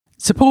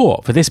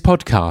Support for this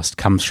podcast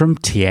comes from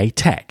TA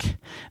Tech,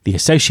 the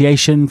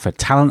Association for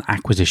Talent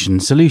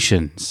Acquisition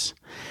Solutions.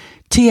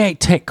 TA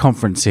Tech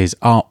conferences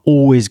are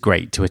always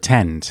great to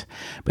attend,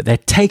 but they're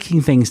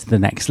taking things to the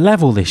next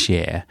level this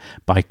year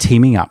by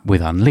teaming up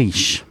with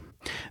Unleash.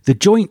 The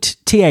joint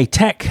TA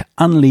Tech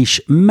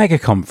Unleash Mega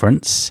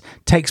Conference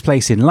takes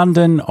place in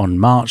London on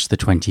March the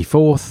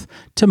 24th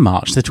to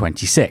March the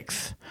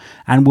 26th,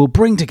 and will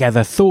bring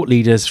together thought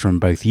leaders from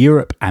both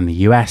Europe and the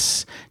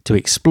US to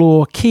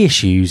explore key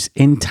issues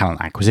in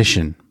talent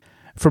acquisition.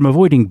 From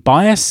avoiding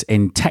bias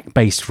in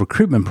tech-based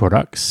recruitment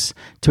products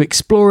to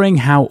exploring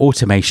how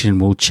automation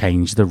will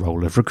change the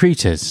role of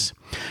recruiters.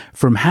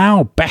 From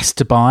how best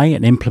to buy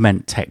and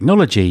implement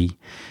technology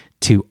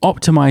to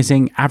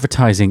optimizing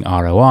advertising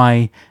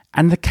ROI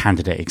and the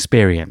candidate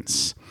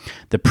experience.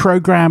 The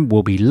program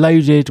will be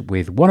loaded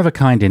with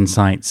one-of-a-kind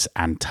insights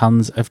and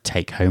tons of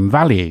take-home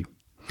value.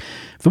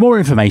 For more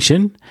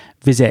information,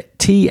 visit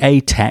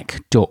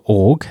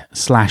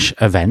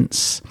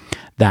tatech.org/events.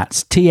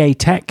 That's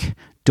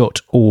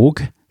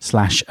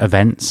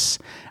tatech.org/events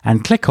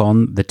and click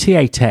on the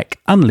TA Tech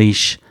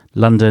Unleash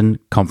London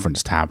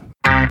Conference tab.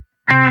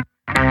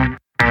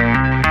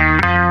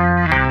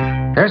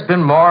 There's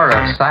been more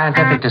of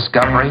scientific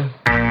discovery,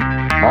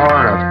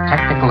 more of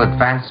technical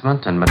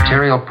advancement and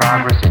material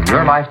progress in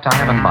your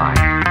lifetime and mine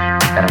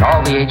than in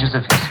all the ages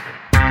of history.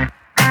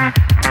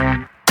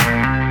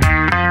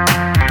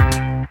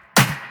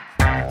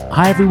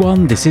 Hi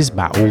everyone, this is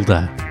Matt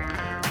Alder.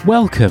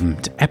 Welcome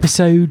to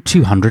episode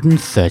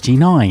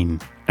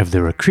 239 of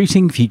the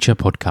Recruiting Future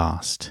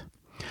podcast.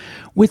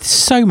 With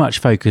so much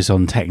focus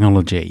on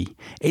technology,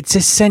 it's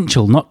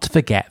essential not to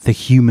forget the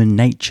human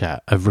nature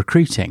of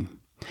recruiting.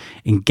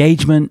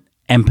 Engagement,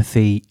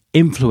 empathy,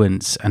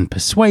 influence and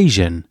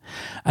persuasion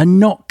are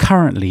not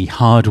currently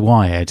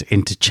hardwired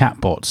into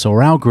chatbots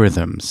or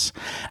algorithms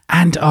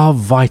and are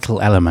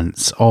vital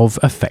elements of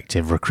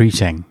effective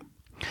recruiting.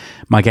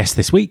 My guest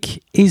this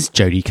week is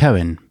Jodie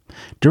Cohen,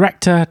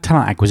 Director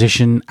Talent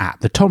Acquisition at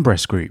the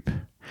Tombras Group.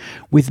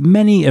 With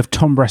many of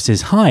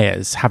Tombras'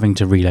 hires having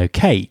to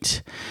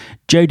relocate,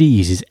 Jodie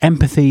uses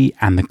empathy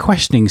and the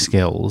questioning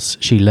skills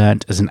she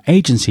learnt as an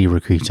agency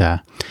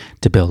recruiter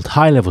to build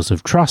high levels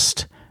of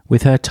trust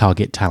with her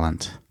target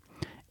talent.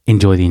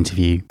 Enjoy the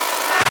interview.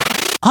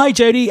 Hi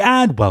Jodie,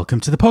 and welcome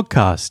to the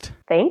podcast.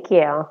 Thank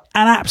you.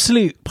 An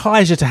absolute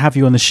pleasure to have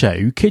you on the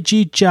show. Could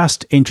you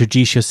just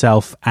introduce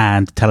yourself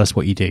and tell us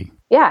what you do?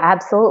 Yeah,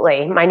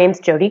 absolutely. My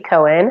name's Jodie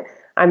Cohen.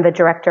 I'm the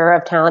Director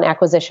of Talent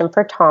Acquisition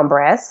for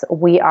Tombras.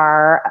 We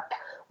are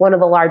one of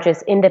the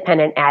largest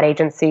independent ad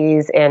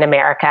agencies in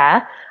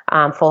America,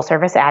 full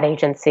service ad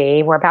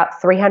agency. We're about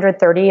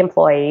 330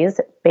 employees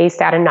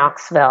based out of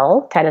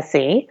Knoxville,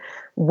 Tennessee,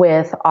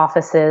 with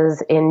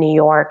offices in New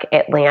York,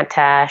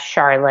 Atlanta,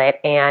 Charlotte,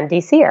 and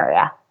DC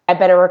area. I've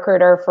been a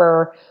recruiter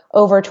for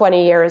over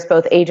 20 years,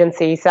 both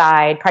agency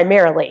side,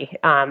 primarily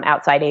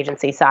outside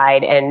agency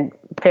side, and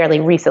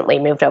fairly recently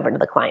moved over to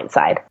the client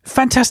side.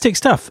 Fantastic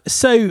stuff.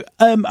 So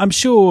I'm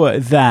sure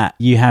that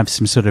you have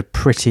some sort of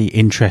pretty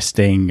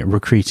interesting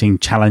recruiting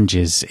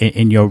challenges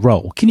in your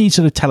role. Can you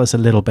sort of tell us a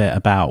little bit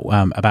about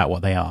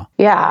what they are?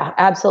 Yeah,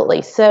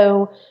 absolutely.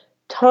 So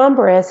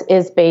Tombras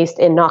is based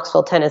in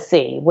Knoxville,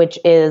 Tennessee, which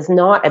is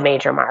not a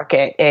major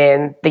market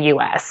in the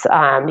U.S.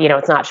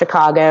 It's not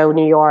Chicago,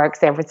 New York,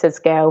 San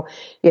Francisco.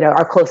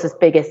 Our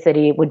closest, biggest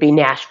city would be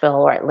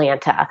Nashville or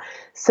Atlanta.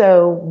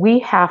 So we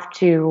have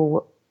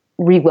to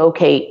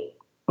relocate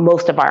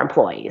most of our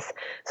employees.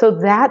 So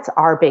that's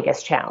our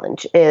biggest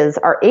challenge. Is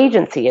our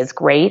agency is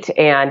great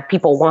and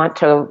people want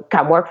to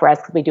come work for us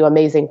because we do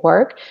amazing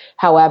work.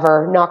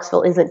 However,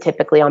 Knoxville isn't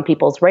typically on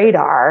people's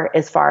radar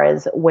as far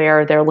as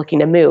where they're looking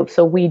to move.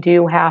 So we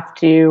do have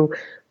to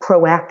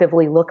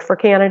proactively look for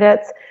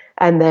candidates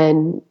and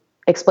then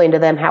explain to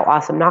them how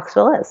awesome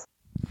Knoxville is.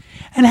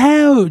 And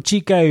how do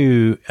you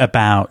go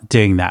about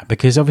doing that?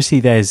 Because obviously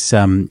there's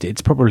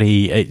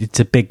it's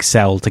a big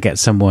sell to get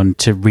someone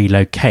to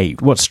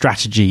relocate. What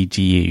strategy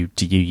do you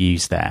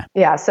use there?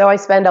 Yeah, so I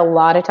spend a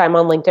lot of time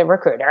on LinkedIn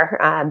Recruiter.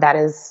 That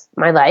is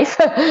my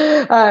life,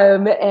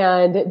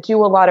 and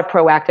do a lot of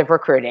proactive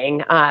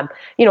recruiting. I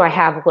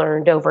have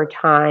learned over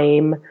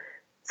time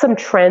some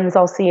trends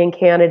I'll see in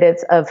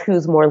candidates of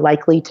who's more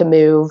likely to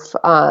move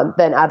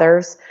than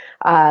others.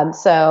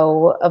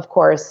 So, of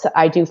course,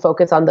 I do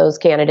focus on those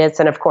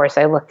candidates. And, of course,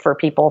 I look for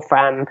people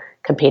from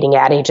competing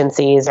ad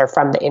agencies or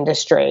from the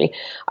industry.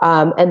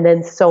 And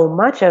then so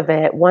much of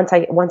it, once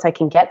I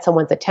can get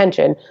someone's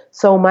attention,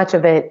 so much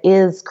of it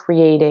is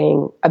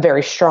creating a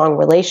very strong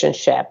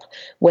relationship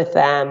with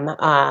them,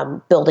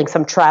 building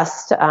some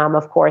trust,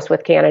 of course,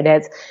 with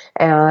candidates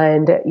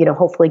and,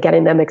 hopefully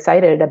getting them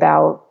excited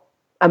about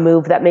a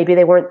move that maybe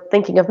they weren't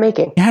thinking of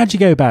making. How do you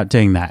go about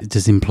doing that?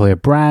 Does employer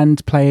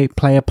brand play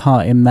a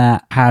part in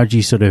that? How do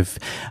you sort of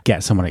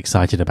get someone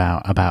excited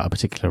about a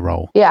particular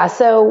role? Yeah,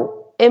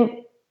 so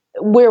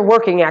we're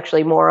working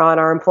actually more on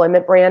our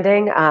employment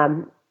branding.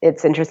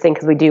 It's interesting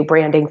because we do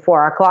branding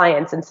for our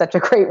clients in such a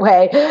great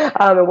way,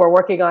 and we're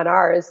working on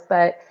ours.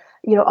 But,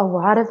 a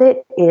lot of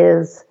it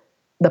is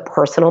the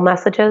personal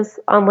messages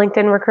on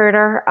LinkedIn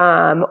Recruiter,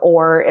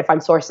 or if I'm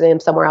sourcing them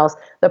somewhere else,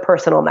 the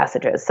personal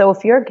messages. So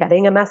if you're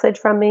getting a message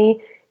from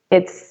me,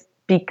 it's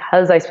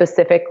because I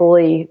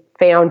specifically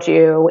found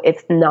you.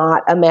 It's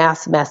not a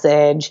mass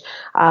message.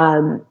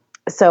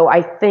 So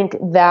I think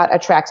that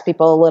attracts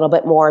people a little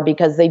bit more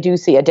because they do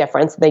see a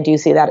difference. They do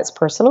see that it's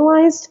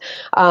personalized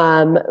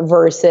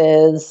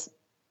versus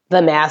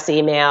the mass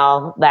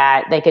email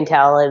that they can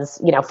tell is,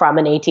 from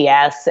an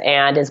ATS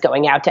and is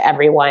going out to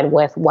everyone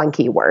with one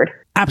keyword.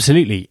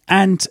 Absolutely.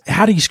 And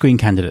how do you screen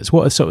candidates?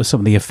 What are sort of some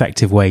of the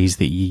effective ways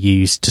that you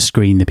use to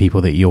screen the people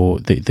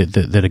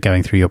that that are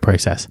going through your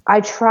process?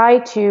 I try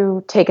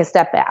to take a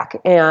step back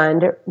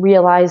and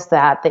realize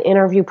that the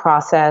interview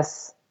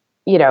process,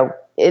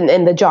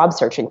 in the job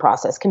searching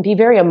process can be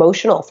very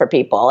emotional for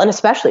people, and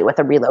especially with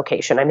a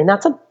relocation. I mean,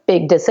 that's a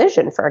big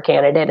decision for a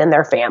candidate and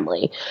their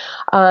family.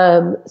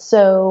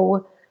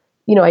 So,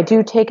 I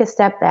do take a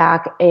step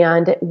back,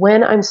 and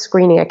when I'm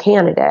screening a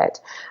candidate,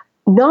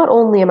 not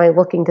only am I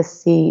looking to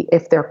see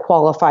if they're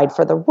qualified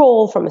for the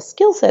role from a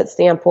skill set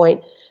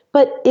standpoint,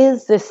 but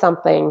is this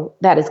something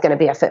that is going to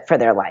be a fit for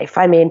their life?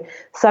 I mean,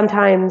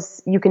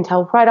 sometimes you can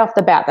tell right off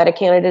the bat that a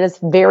candidate is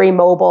very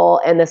mobile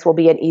and this will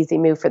be an easy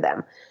move for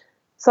them.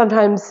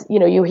 Sometimes,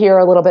 you hear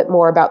a little bit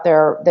more about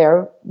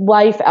their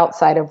life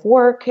outside of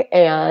work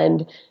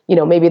and,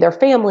 maybe their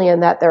family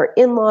and that their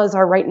in-laws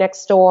are right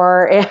next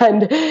door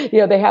and,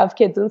 they have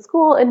kids in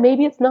school and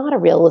maybe it's not a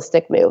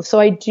realistic move. So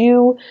I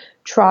do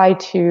try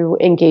to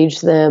engage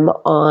them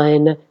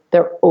on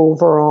their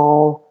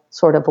overall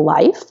sort of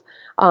life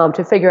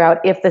to figure out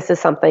if this is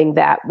something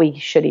that we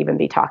should even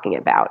be talking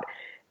about.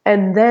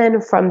 And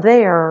then from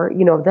there,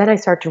 then I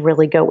start to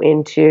really go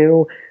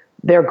into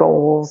their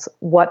goals,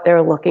 what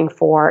they're looking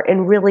for,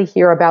 and really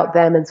hear about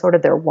them and sort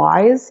of their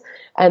whys.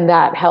 And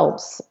that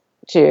helps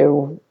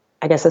to,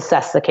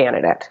 assess the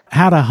candidate.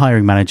 How do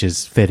hiring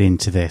managers fit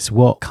into this?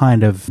 What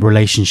kind of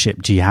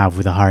relationship do you have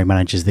with the hiring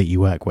managers that you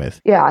work with?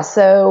 Yeah,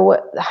 so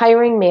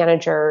hiring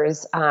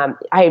managers,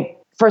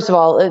 first of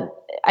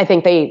all, I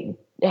think they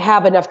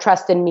have enough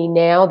trust in me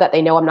now that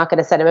they know I'm not going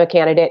to send them a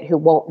candidate who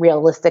won't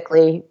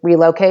realistically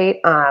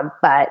relocate.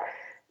 But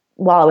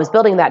while I was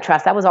building that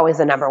trust, that was always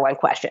the number one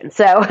question.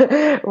 So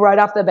right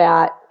off the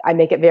bat, I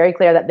make it very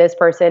clear that this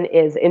person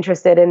is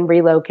interested in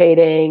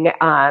relocating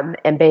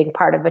and being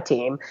part of a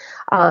team.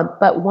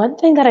 But one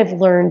thing that I've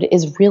learned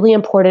is really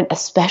important,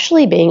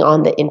 especially being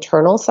on the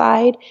internal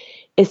side,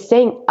 is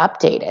staying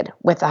updated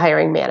with the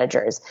hiring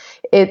managers.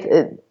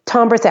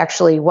 Tombras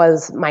actually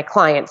was my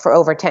client for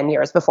over 10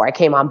 years before I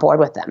came on board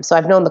with them. So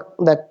I've known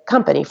the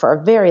company for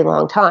a very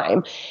long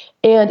time.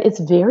 And it's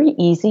very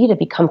easy to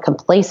become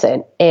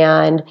complacent.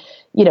 And,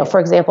 for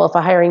example, if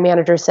a hiring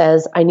manager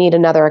says, I need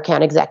another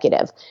account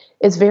executive,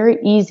 it's very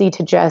easy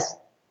to just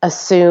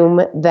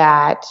assume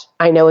that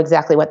I know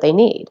exactly what they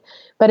need.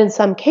 But in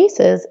some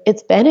cases,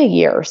 it's been a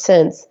year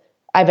since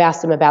I've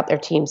asked them about their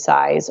team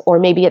size, or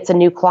maybe it's a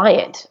new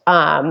client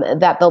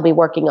that they'll be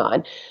working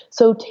on.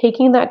 So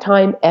taking that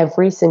time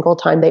every single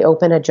time they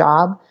open a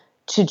job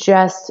to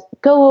just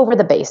go over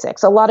the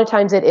basics. A lot of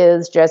times it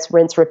is just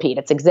rinse, repeat.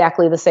 It's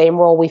exactly the same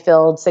role we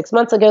filled 6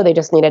 months ago. They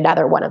just need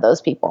another one of those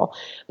people.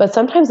 But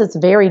sometimes it's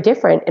very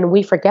different, and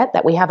we forget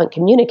that we haven't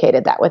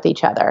communicated that with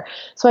each other.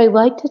 So I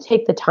like to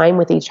take the time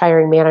with each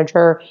hiring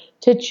manager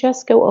to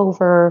just go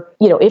over,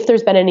 if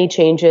there's been any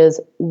changes,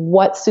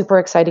 what's super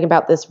exciting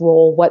about this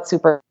role, what's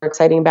super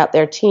exciting about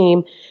their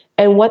team,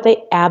 and what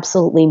they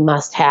absolutely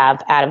must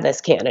have out of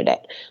this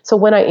candidate. So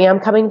when I am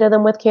coming to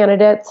them with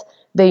candidates,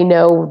 they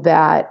know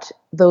that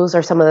those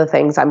are some of the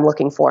things I'm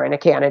looking for in a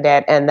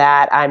candidate, and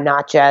that I'm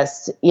not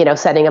just,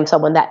 sending them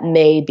someone that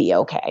may be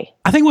okay.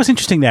 I think what's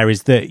interesting there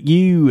is that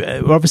you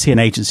are obviously an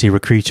agency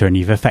recruiter and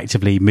you've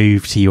effectively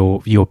moved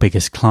to your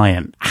biggest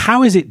client.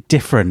 How is it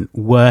different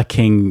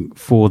working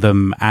for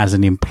them as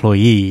an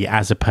employee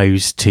as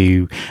opposed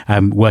to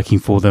working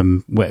for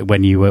them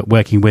when you were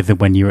working with them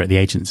when you were at the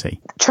agency?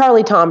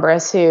 Charlie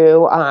Tombras,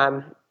 who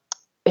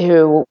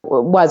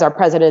was our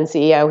president and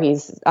CEO.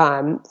 He's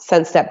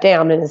since stepped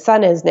down and his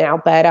son is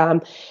now. But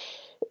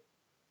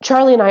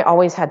Charlie and I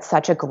always had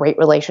such a great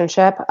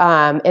relationship.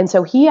 And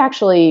so he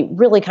actually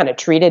really kind of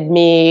treated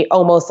me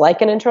almost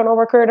like an internal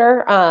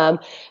recruiter.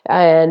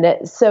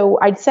 And so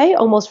I'd say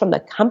almost from the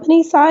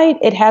company side,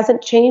 it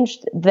hasn't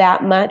changed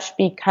that much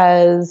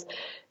because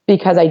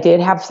I did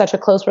have such a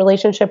close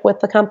relationship with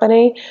the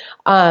company.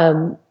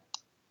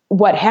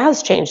 What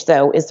has changed,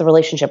 though, is the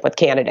relationship with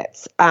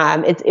candidates.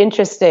 It's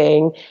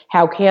interesting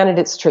how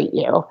candidates treat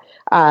you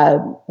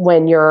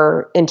when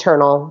you're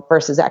internal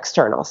versus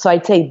external. So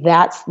I'd say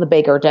that's the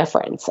bigger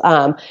difference.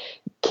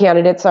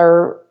 Candidates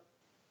are,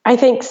 I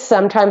think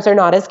sometimes they're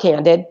not as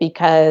candid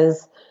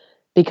because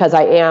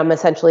I am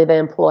essentially the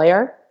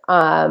employer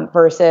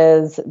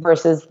versus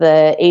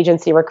the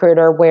agency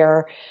recruiter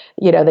where,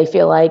 they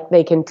feel like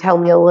they can tell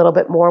me a little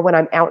bit more when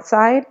I'm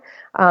outside.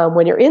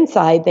 When you're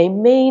inside, they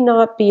may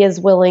not be as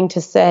willing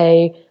to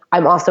say,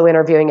 I'm also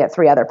interviewing at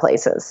 3 other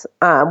places.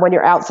 When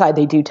you're outside,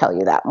 they do tell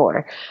you that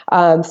more.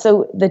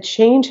 So the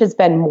change has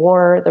been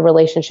more the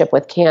relationship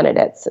with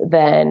candidates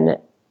than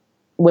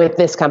with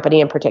this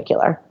company in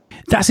particular.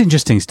 That's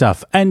interesting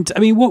stuff. And I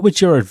mean, what would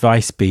your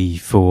advice be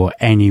for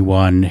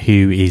anyone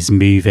who is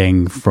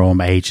moving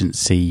from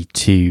agency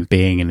to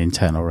being an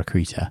internal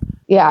recruiter?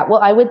 Yeah, well,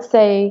 I would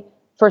say,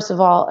 first of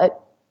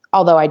all,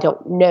 although I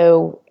don't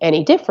know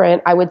any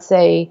different, I would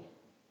say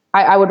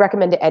I would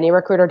recommend to any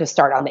recruiter to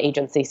start on the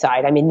agency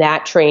side. I mean,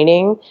 that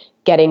training,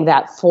 getting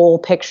that full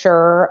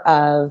picture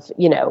of,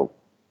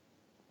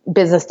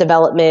 business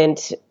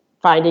development,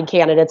 finding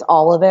candidates,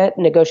 all of it,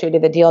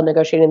 negotiating the deal,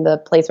 negotiating the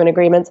placement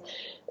agreements,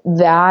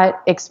 that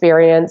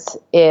experience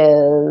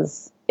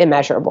is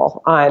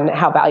immeasurable on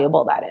how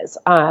valuable that is.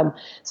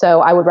 So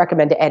I would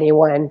recommend to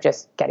anyone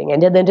just getting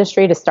into the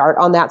industry to start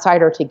on that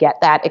side or to get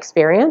that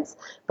experience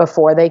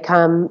before they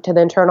come to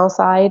the internal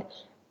side.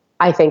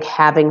 I think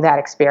having that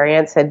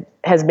experience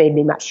has made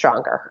me much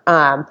stronger.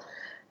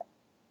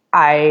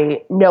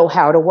 I know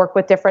how to work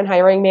with different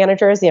hiring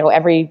managers.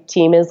 Every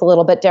team is a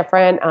little bit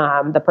different.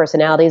 The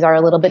personalities are a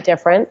little bit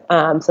different.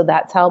 So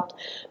that's helped.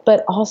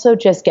 But also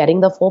just getting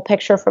the full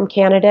picture from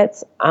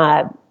candidates.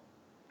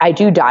 I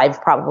do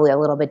dive probably a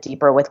little bit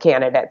deeper with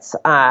candidates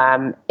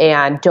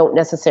and don't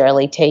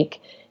necessarily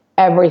take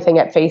everything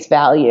at face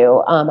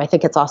value. I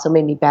think it's also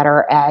made me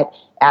better at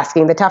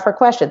asking the tougher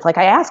questions. Like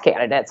I ask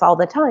candidates all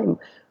the time,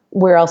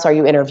 where else are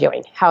you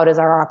interviewing? How does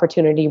our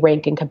opportunity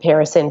rank in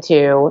comparison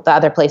to the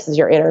other places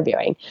you're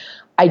interviewing?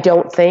 I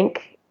don't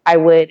think I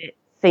would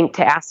think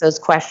to ask those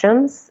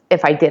questions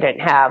if I didn't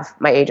have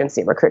my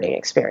agency recruiting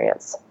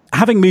experience.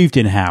 Having moved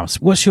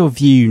in-house, what's your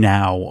view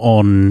now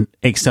on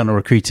external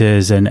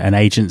recruiters and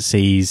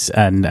agencies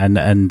and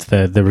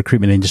the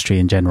recruitment industry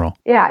in general?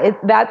 Yeah,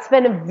 that's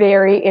been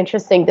very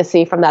interesting to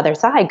see from the other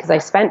side because I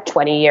spent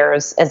 20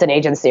 years as an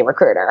agency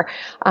recruiter.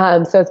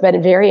 So it's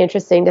been very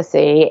interesting to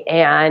see.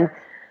 And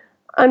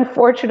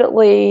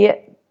unfortunately,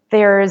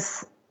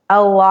 there's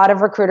a lot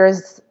of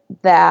recruiters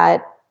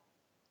that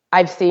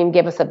I've seen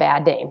give us a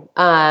bad name.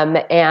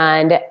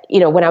 And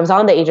when I was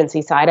on the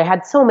agency side, I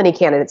had so many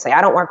candidates say,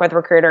 I don't work with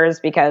recruiters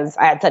because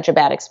I had such a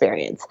bad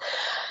experience.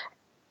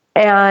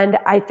 And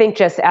I think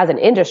just as an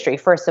industry,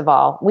 first of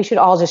all, we should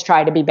all just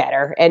try to be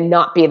better and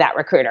not be that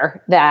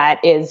recruiter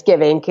that is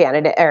giving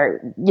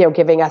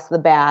giving us the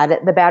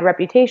bad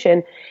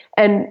reputation.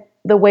 And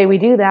the way we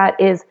do that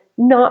is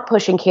not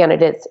pushing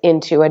candidates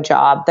into a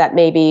job that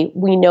maybe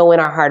we know in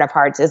our heart of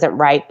hearts isn't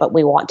right, but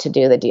we want to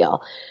do the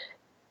deal.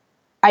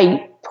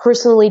 I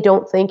personally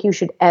don't think you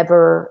should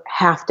ever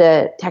have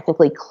to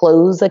technically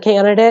close a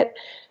candidate.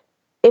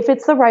 If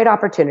it's the right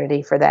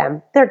opportunity for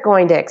them, they're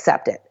going to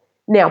accept it.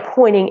 Now,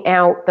 pointing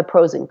out the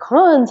pros and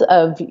cons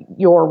of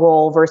your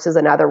role versus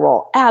another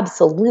role,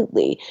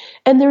 absolutely.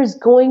 And there's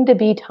going to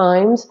be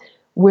times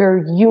where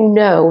you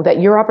know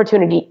that your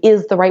opportunity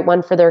is the right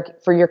one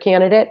for your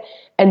candidate,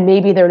 and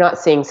maybe they're not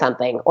seeing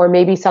something, or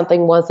maybe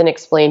something wasn't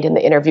explained in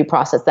the interview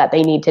process that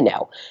they need to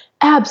know.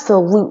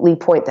 Absolutely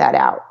point that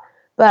out.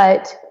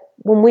 But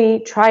when we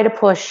try to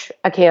push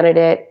a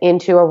candidate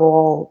into a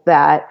role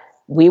that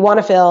we want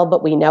to fill,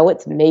 but we know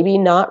it's maybe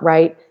not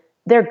right,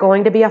 they're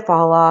going to be a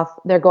fall off.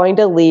 They're going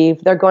to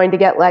leave. They're going to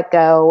get let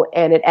go.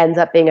 And it ends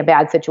up being a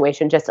bad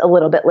situation just a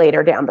little bit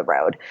later down the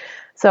road.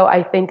 So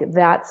I think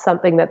that's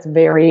something that's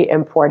very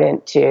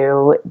important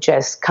to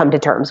just come to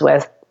terms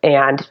with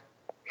and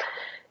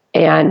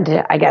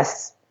I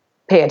guess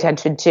pay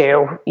attention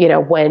to,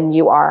 when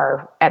you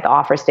are at the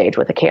offer stage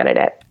with a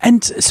candidate.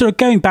 And sort of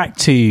going back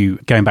to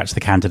the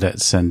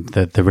candidates and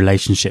the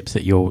relationships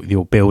that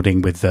you're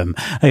building with them,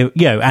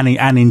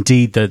 and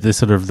indeed the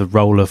sort of the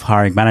role of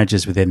hiring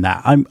managers within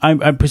that.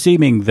 I'm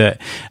presuming that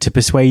to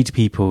persuade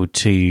people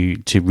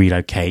to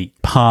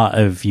relocate, part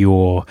of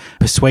your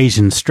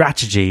persuasion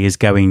strategy is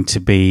going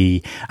to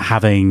be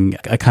having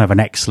a kind of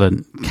an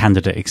excellent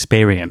candidate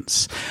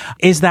experience.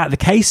 Is that the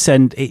case?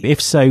 And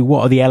if so,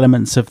 what are the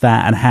elements of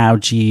that, and how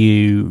do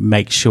you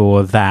make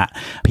sure that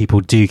people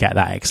do get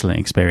that excellent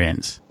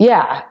experience?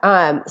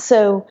 Yeah.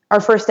 So our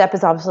first step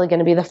is obviously going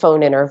to be the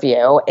phone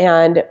interview.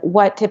 And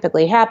what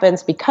typically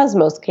happens, because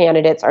most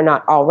candidates are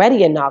not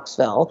already in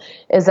Knoxville,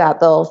 is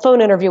that they'll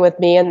phone interview with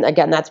me. And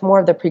again, that's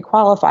more of the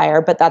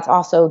pre-qualifier, but that's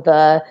also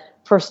the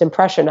first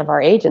impression of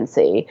our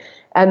agency.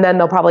 And then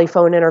they'll probably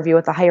phone interview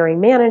with the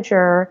hiring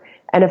manager.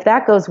 And if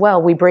that goes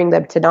well, we bring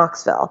them to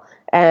Knoxville.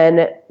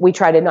 And we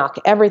try to knock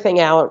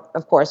everything out,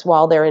 of course,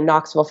 while they're in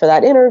Knoxville for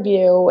that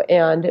interview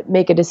and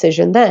make a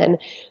decision then.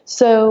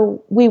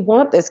 So we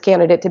want this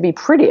candidate to be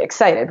pretty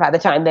excited by the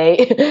time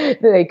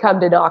they come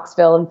to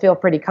Knoxville and feel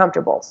pretty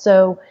comfortable.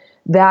 So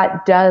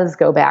that does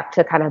go back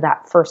to kind of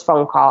that first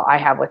phone call I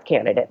have with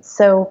candidates.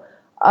 So,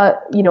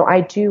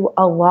 I do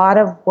a lot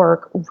of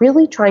work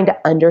really trying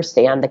to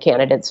understand the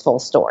candidate's full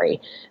story,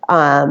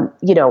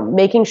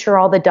 making sure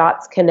all the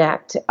dots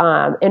connect,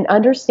 and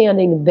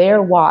understanding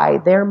their why,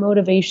 their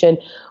motivation.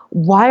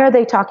 Why are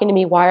they talking to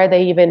me? Why are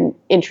they even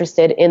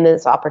interested in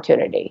this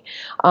opportunity?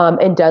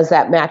 And does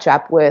that match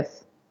up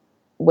with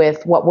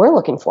what we're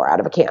looking for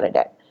out of a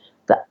candidate?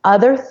 The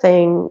other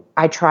thing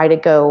I try to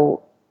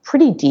go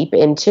pretty deep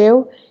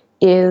into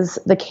is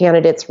the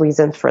candidate's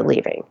reasons for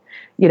leaving.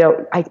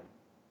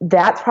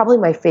 That's probably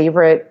my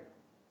favorite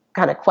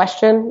kind of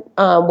question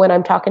when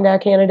I'm talking to a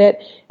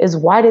candidate is,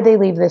 why did they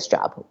leave this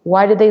job?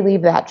 Why did they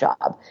leave that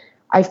job?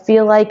 I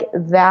feel like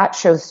that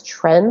shows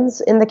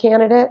trends in the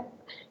candidate.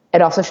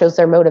 It also shows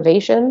their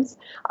motivations.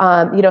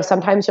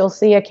 Sometimes you'll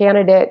see a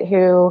candidate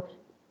who,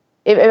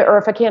 or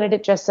if a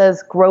candidate just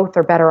says growth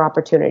or better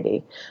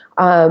opportunity,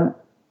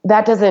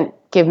 that doesn't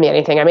give me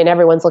anything. I mean,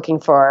 everyone's looking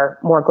for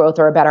more growth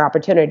or a better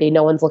opportunity.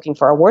 No one's looking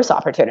for a worse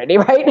opportunity,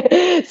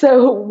 right?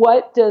 So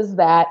what does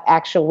that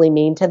actually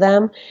mean to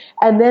them?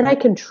 And then I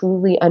can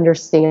truly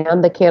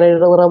understand the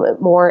candidate a little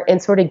bit more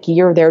and sort of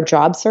gear their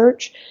job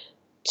search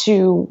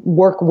to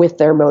work with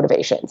their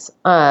motivations,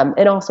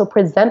 and also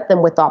present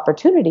them with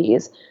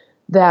opportunities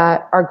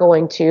that are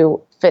going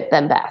to fit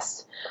them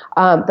best.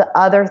 The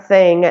other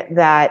thing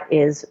that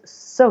is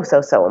so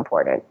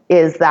important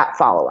is that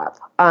follow-up.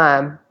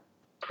 And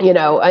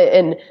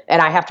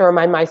I have to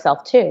remind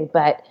myself too,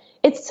 but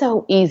it's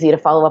so easy to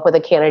follow up with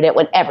a candidate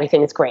when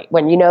everything is great,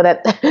 when you know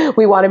that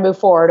we want to move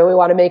forward or we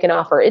want to make an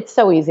offer. It's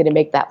so easy to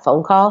make that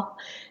phone call.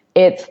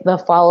 It's the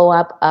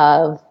follow-up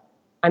of,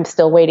 I'm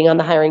still waiting on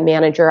the hiring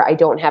manager. I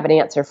don't have an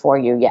answer for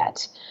you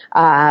yet.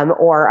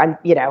 Or I'm,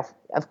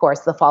 of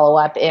course, the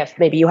follow-up if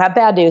maybe you have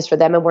bad news for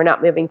them and we're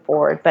not moving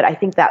forward. But I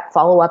think that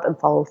follow-up and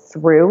follow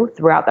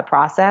throughout the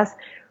process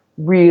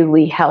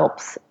really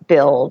helps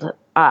build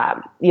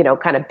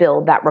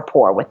build that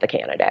rapport with the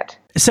candidate.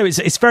 So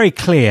it's very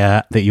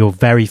clear that you're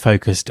very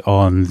focused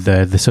on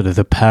the sort of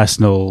the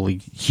personal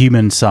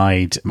human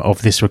side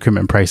of this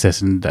recruitment process,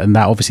 and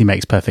that obviously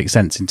makes perfect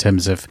sense in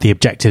terms of the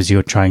objectives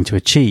you're trying to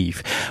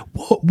achieve.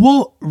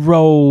 What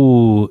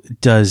role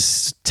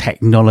does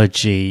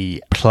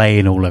technology play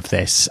in all of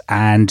this?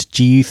 And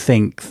do you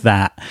think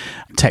that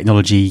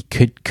technology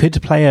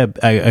could play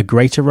a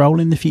greater role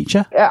in the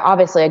future?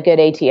 Obviously, a good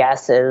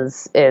ATS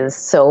is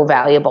so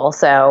valuable.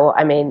 So,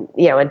 I mean,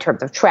 in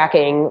terms of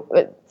tracking,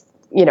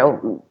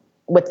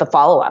 with the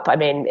follow-up, I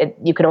mean,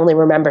 you can only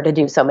remember to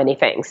do so many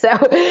things. So,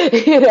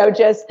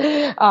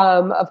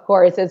 of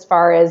course, as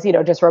far as,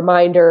 just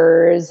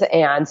reminders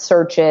and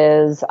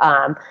searches,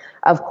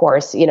 of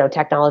course,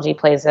 technology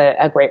plays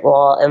a great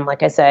role. And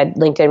like I said,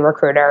 LinkedIn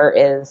Recruiter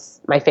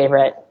is my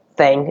favorite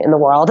thing in the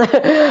world.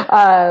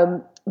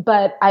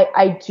 But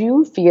I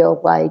do feel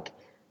like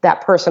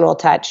that personal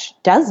touch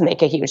does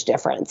make a huge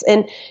difference.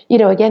 And,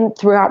 again,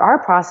 throughout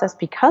our process,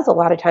 because a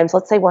lot of times,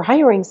 let's say we're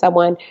hiring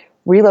someone,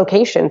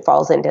 relocation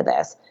falls into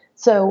this.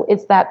 So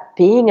it's that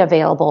being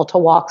available to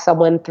walk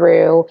someone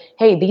through,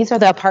 hey, these are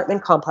the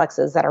apartment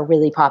complexes that are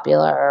really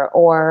popular,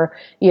 or,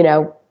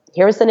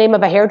 here's the name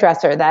of a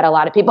hairdresser that a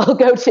lot of people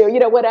go to,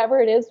 whatever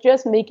it is,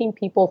 just making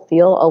people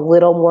feel a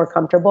little more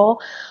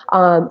comfortable.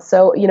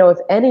 So, if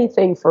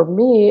anything, for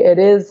me, it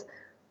is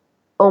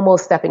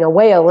almost stepping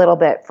away a little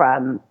bit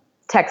from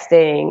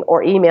texting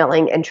or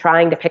emailing and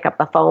trying to pick up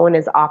the phone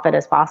as often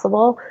as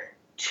possible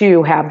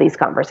to have these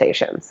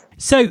conversations.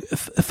 So,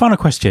 final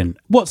question.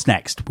 What's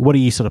next? What are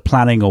you sort of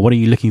planning, or what are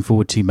you looking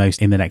forward to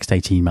most in the next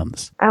 18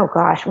 months? Oh,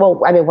 gosh.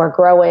 Well, I mean, we're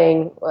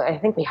growing. I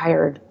think we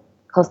hired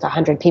close to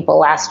 100 people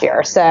last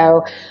year.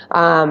 So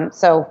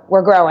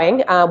we're growing.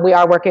 We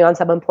are working on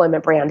some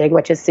employment branding,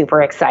 which is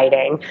super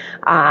exciting.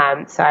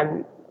 So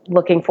I'm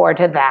looking forward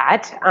to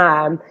that.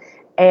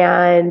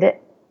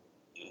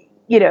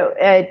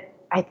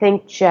 I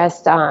think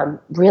just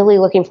really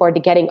looking forward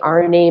to getting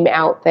our name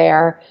out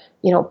there.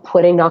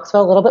 Putting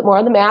Knoxville a little bit more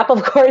on the map,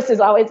 of course, is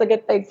always a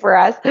good thing for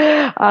us.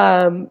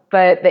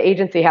 But the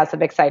agency has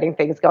some exciting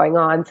things going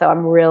on. So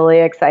I'm really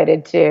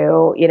excited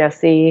to,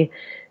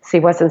 see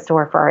what's in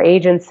store for our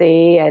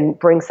agency and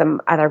bring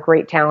some other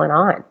great talent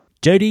on.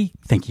 Jodie,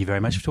 thank you very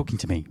much for talking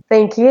to me.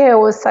 Thank you. It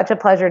was such a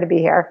pleasure to be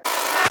here.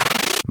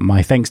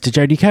 My thanks to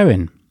Jodie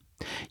Cohen.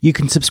 You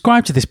can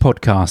subscribe to this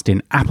podcast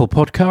in Apple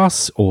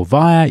Podcasts or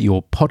via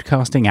your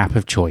podcasting app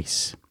of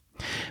choice.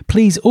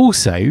 Please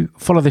also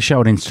follow the show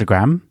on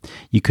Instagram.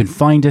 You can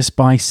find us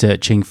by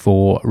searching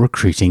for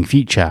Recruiting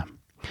Future.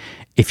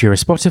 If you're a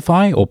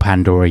Spotify or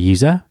Pandora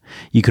user,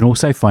 you can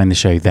also find the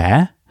show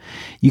there.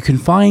 You can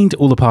find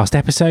all the past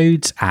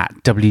episodes at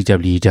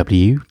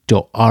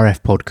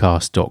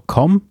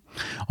www.rfpodcast.com.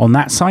 On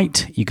that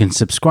site, you can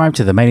subscribe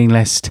to the mailing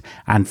list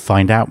and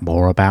find out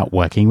more about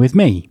working with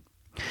me.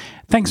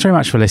 Thanks very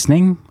much for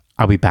listening.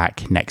 I'll be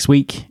back next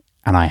week,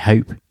 and I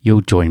hope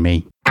you'll join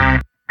me.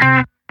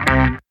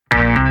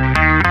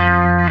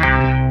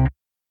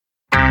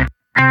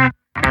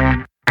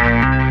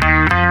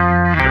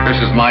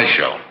 This is my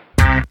show.